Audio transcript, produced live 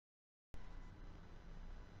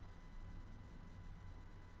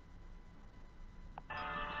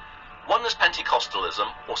Oneness Pentecostalism,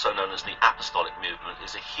 also known as the Apostolic Movement,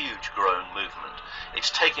 is a huge growing movement. It's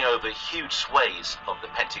taking over huge swathes of the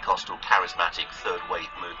Pentecostal charismatic third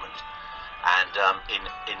wave movement. And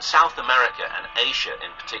in South America and Asia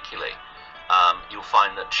in particular, you'll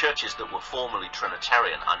find that churches that were formerly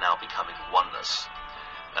Trinitarian are now becoming oneness.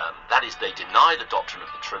 That is, they deny the doctrine of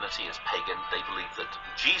the Trinity as pagan. They believe that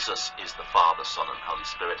Jesus is the Father, Son, and Holy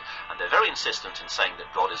Spirit, and they're very insistent in saying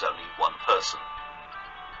that God is only one person.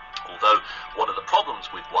 Although one of the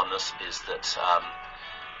problems with oneness is that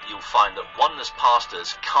you'll find that oneness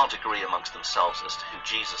pastors can't agree amongst themselves as to who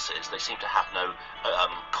Jesus is. They seem to have no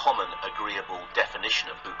common agreeable definition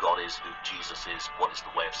of who God is, who Jesus is, what is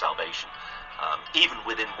the way of salvation. Even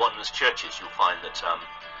within oneness churches, you'll find that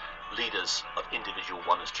leaders of individual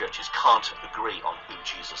oneness churches can't agree on who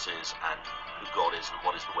Jesus is and who God is and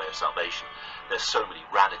what is the way of salvation. There's so many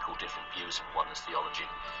radical different views in oneness theology.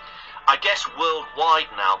 I guess worldwide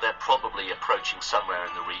now they're probably approaching somewhere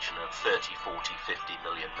in the region of 30, 40, 50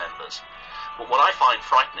 million members. But what I find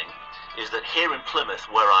frightening is that here in Plymouth,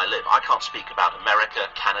 where I live, I can't speak about America,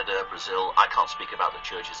 Canada, Brazil. I can't speak about the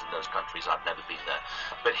churches in those countries. I've never been there.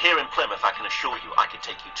 But here in Plymouth, I can assure you, I can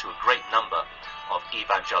take you to a great number of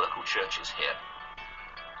evangelical churches here,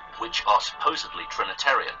 which are supposedly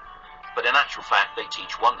Trinitarian. But in actual fact, they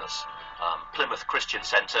teach oneness. Plymouth Christian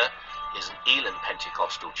Centre is an Elim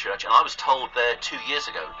Pentecostal church, and I was told there 2 years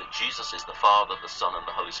ago that Jesus is the Father, the Son, and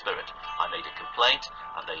the Holy Spirit. I made a complaint,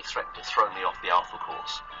 and they threatened to throw me off the Alpha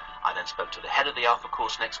course. I then spoke to the head of the Alpha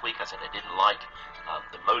course next week. I said I didn't like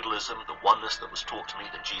the modalism, the oneness that was taught to me,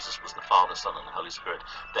 that Jesus was the Father, Son, and the Holy Spirit.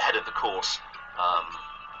 The head of the course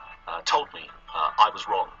told me I was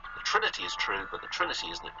wrong. The Trinity is true, but the Trinity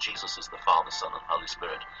is that Jesus is the Father, Son, and Holy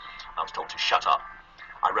Spirit. I was told to shut up.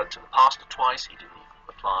 I wrote to the pastor twice. He didn't even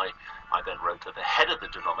reply. I then wrote to the head of the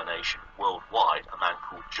denomination worldwide, a man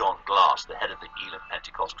called John Glass, the head of the Elim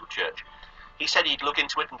Pentecostal Church. He said he'd look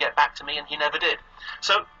into it and get back to me, and he never did.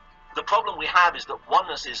 So the problem we have is that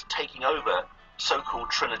oneness is taking over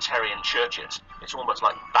so-called Trinitarian churches. It's almost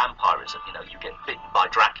like vampirism. You know, you get bitten by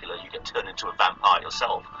Dracula, you get turned into a vampire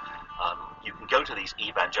yourself. You can go to these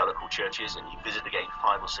evangelical churches and you visit again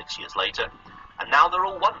 5 or 6 years later, and now they're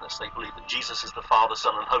all oneness. They believe that Jesus is the Father,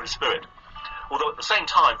 Son, and Holy Spirit. Although at the same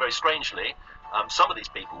time, very strangely, some of these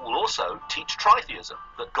people will also teach tritheism,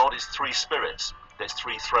 that God is three spirits, there's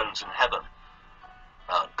three thrones in heaven,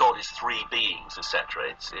 God is three beings,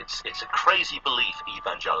 etc. It's a crazy belief,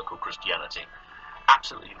 evangelical Christianity.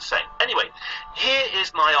 Absolutely insane. Anyway, here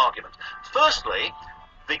is my argument. Firstly,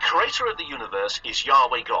 the creator of the universe is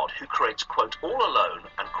Yahweh God, who creates, quote, all alone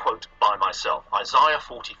and, quote, by myself. Isaiah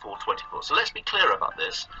 44:24. So let's be clear about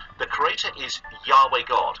this. The creator is Yahweh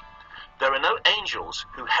God. There are no angels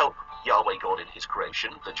who help Yahweh God in his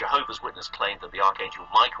creation. The Jehovah's Witness claim that the Archangel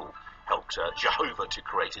Michael helped Jehovah to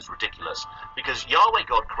create is ridiculous, because Yahweh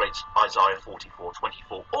God creates Isaiah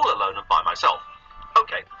 44:24 all alone and by myself.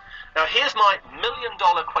 Okay, now here's my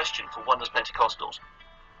million-dollar question for Oneness Pentecostals.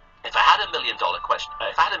 If I had $1 million question,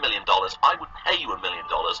 if I had $1 million, I would pay you $1 million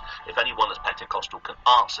if any Oneness Pentecostal can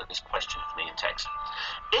answer this question for me in text.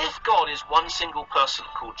 If God is one single person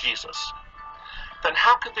called Jesus, then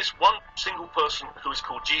how could this one single person who is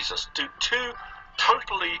called Jesus do two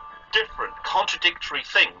totally different, contradictory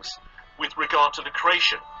things with regard to the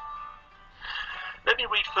creation? Let me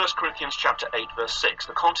read 1 Corinthians chapter 8, verse 6.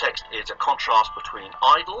 The context is a contrast between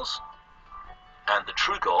idols and the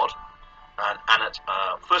true God. And at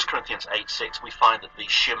 1 Corinthians 8:6, we find that the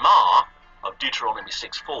Shema of Deuteronomy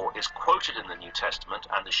 6:4 is quoted in the New Testament,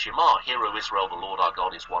 and the Shema, Hear, O Israel, the Lord our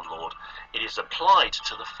God is one Lord, it is applied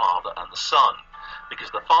to the Father and the Son, because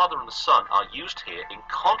the Father and the Son are used here in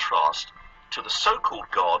contrast to the so-called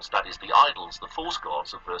gods, that is the idols, the false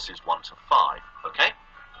gods of verses 1 to 5. Okay?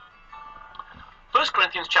 1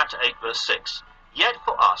 Corinthians chapter 8, verse 6. Yet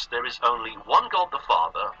for us there is only one God the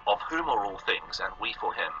Father, of whom are all things, and we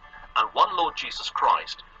for him, and one Lord Jesus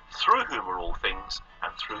Christ, through whom are all things,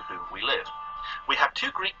 and through whom we live. We have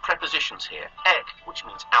two Greek prepositions here, ek, which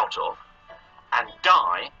means out of, and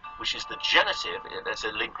dai, which is the genitive. There's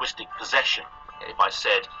a linguistic possession. If I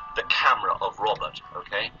said the camera of Robert,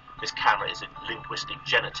 okay, this camera is a linguistic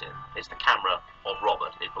genitive. It's the camera of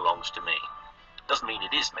Robert. It belongs to me. Doesn't mean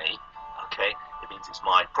it is me, okay, it means it's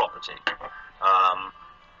my property.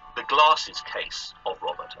 The glasses case of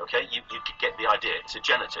Robert, okay, you could get the idea. It's a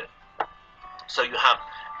genitive. So you have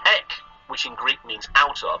ek, which in Greek means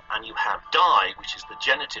out of, and you have dai, which is the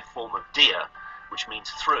genitive form of dia, which means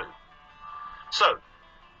through. So,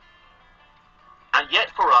 and yet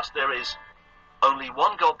for us there is only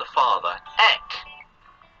one God the Father, ek,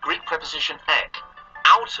 Greek preposition ek,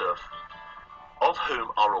 out of of whom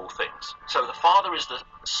are all things. So the Father is the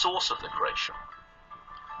source of the creation.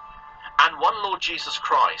 And one Lord Jesus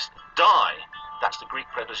Christ, die, that's the Greek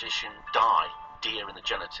preposition die, dia in the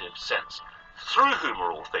genitive sense, through whom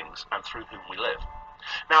are all things and through whom we live.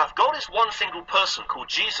 Now, if God is one single person called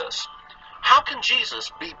Jesus, how can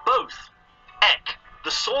Jesus be both ek,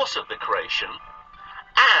 the source of the creation,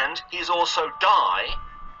 and he's also die,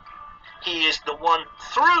 he is the one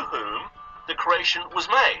through whom the creation was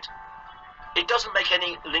made? It doesn't make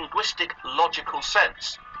any linguistic, logical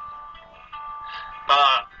sense.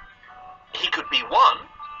 He could be one,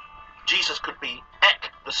 Jesus could be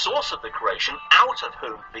ek, the source of the creation, out of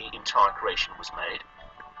whom the entire creation was made,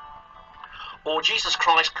 or Jesus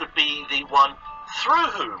Christ could be the one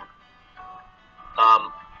through whom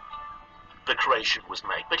the creation was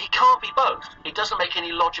made. But he can't be both. It doesn't make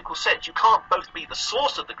any logical sense. You can't both be the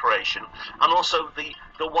source of the creation and also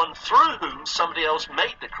the one through whom somebody else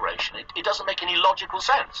made the creation. It doesn't make any logical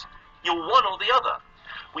sense. You're one or the other.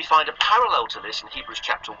 We find a parallel to this in Hebrews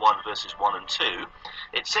chapter 1, verses 1 and 2.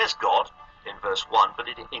 It says God in verse 1, but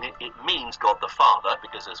it means God the Father,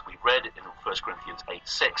 because as we read in 1 Corinthians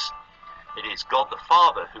 8:6, it is God the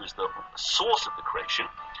Father who is the source of the creation.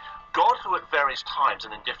 God, who at various times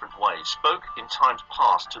and in different ways spoke in times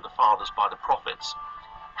past to the fathers by the prophets,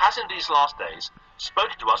 has in these last days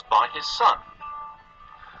spoken to us by his Son,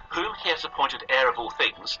 whom he has appointed heir of all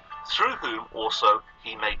things, through whom also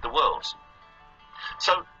he made the worlds.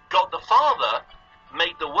 So God the Father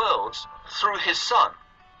made the worlds through his Son.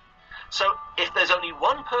 So if there's only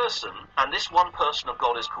one person, and this one person of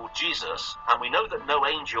God is called Jesus, and we know that no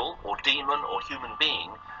angel or demon or human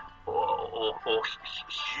being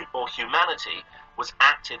or humanity was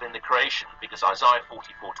active in the creation, because Isaiah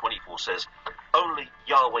 44:24 says, only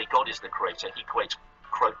Yahweh God is the creator, he quotes,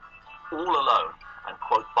 quote, all alone, and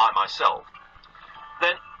quote, by myself.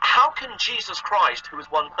 Then how can Jesus Christ, who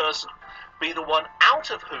is one person, be the one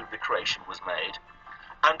out of whom the creation was made,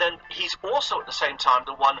 and then he's also at the same time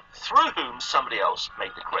the one through whom somebody else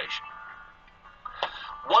made the creation?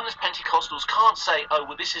 Oneness Pentecostals can't say, oh,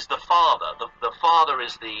 well, this is the Father. The Father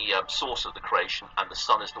is the source of the creation, and the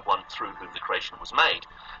Son is the one through whom the creation was made,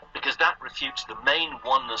 because that refutes the main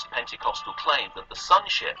Oneness Pentecostal claim that the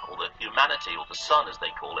sonship, or the humanity, or the Son as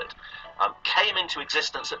they call it, came into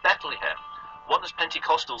existence at Bethlehem. Oneness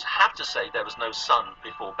Pentecostals have to say there was no Son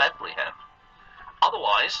before Bethlehem.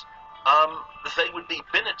 Otherwise, they would be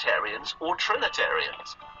binitarians or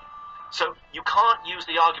Trinitarians. So you can't use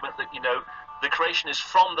the argument that, the creation is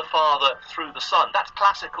from the Father through the Son. That's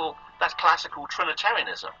classical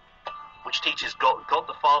Trinitarianism, which teaches God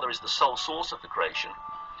the Father is the sole source of the creation.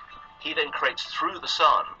 He then creates through the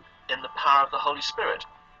Son in the power of the Holy Spirit,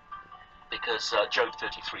 because Job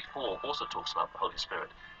 33:4 also talks about the Holy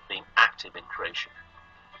Spirit being active in creation.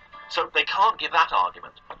 So they can't give that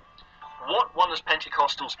argument. What Oneness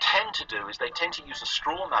Pentecostals tend to do is they tend to use a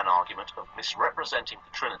straw man argument of misrepresenting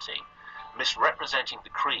the Trinity, misrepresenting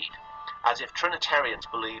the Creed, as if Trinitarians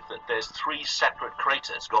believe that there's three separate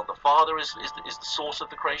creators. God the Father is the source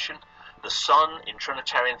of the creation, the Son in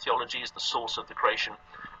Trinitarian theology is the source of the creation,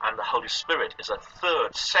 and the Holy Spirit is a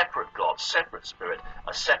third separate God, separate Spirit,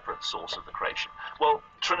 a separate source of the creation. Well,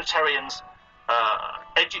 Trinitarians,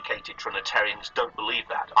 educated Trinitarians, don't believe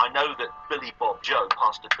that. I know that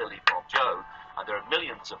Pastor Billy Bob Joe, and there are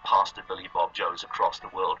millions of Pastor Billy Bob Joes across the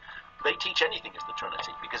world, they teach anything as the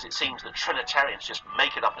Trinity, because it seems that Trinitarians just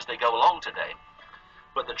make it up as they go along today.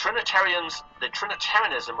 But the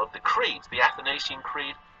Trinitarianism of the creeds, the Athanasian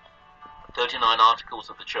Creed, 39 Articles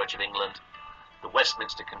of the Church of England, the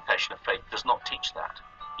Westminster Confession of Faith, does not teach that.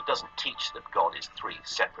 It doesn't teach that God is three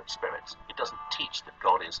separate spirits. It doesn't teach that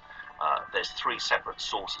God is there's three separate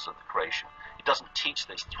sources of the creation. It doesn't teach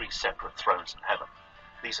there's three separate thrones in heaven.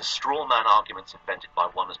 These are straw man arguments invented by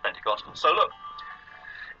Oneness Pentecostals. So look,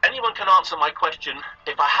 anyone can answer my question.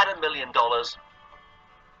 If I had $1 million,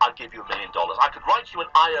 I'd give you $1 million. I could write you an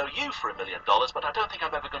IOU for $1 million, but I don't think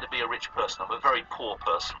I'm ever going to be a rich person. I'm a very poor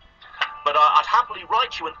person. But I'd happily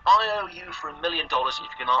write you an IOU for $1 million if you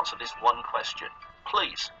can answer this one question.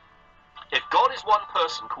 Please. If God is one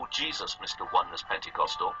person called Jesus, Mr. Oneness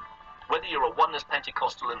Pentecostal, whether you're a Oneness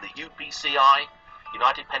Pentecostal in the UPCI,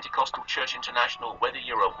 United Pentecostal Church International, whether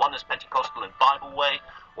you're a Oneness Pentecostal in Bible Way,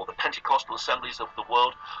 or the Pentecostal Assemblies of the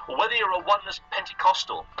world, or whether you're a Oneness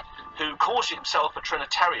Pentecostal who calls himself a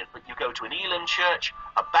Trinitarian, but you go to an Elim church,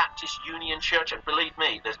 a Baptist Union church, and believe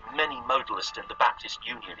me, there's many modalists in the Baptist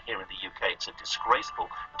Union here in the UK. It's a disgraceful,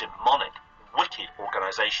 demonic, wicked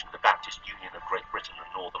organisation, the Baptist Union of Great Britain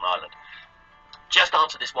and Northern Ireland. Just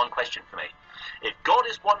answer this one question for me. If God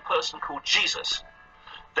is one person called Jesus,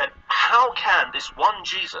 then how can this one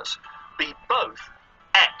Jesus be both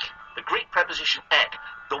ek, the Greek preposition ek,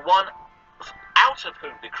 the one out of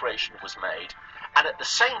whom the creation was made, and at the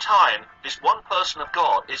same time, this one person of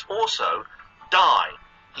God is also dai.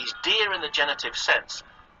 He's dear in the genitive sense,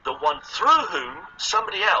 the one through whom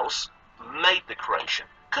somebody else made the creation.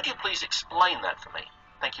 Could you please explain that for me?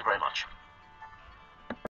 Thank you very much.